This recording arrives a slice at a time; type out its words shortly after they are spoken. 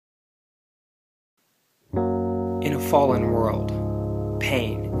fallen world,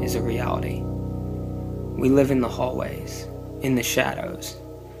 pain is a reality. We live in the hallways, in the shadows,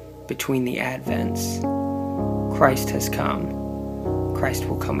 between the advents. Christ has come, Christ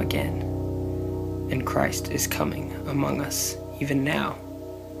will come again, and Christ is coming among us even now.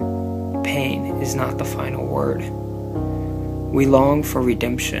 Pain is not the final word. We long for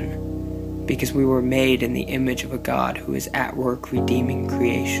redemption because we were made in the image of a God who is at work redeeming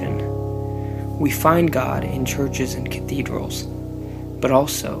creation. We find God in churches and cathedrals, but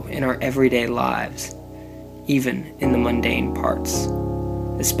also in our everyday lives, even in the mundane parts,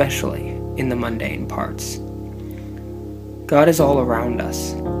 especially in the mundane parts. God is all around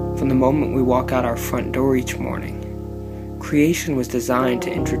us, from the moment we walk out our front door each morning. Creation was designed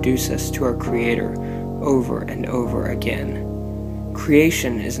to introduce us to our Creator over and over again.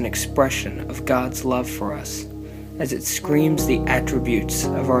 Creation is an expression of God's love for us, as it screams the attributes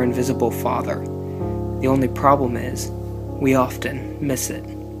of our invisible Father. The only problem is, we often miss it.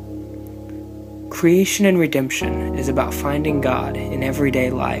 Creation and redemption is about finding God in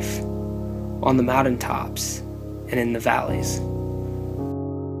everyday life, on the mountaintops and in the valleys.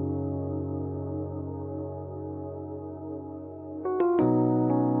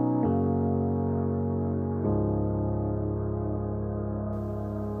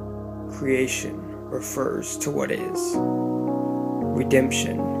 Creation refers to what is.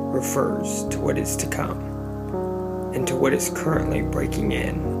 Redemption refers to what is to come, and to what is currently breaking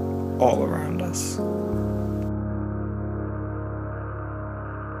in all around us.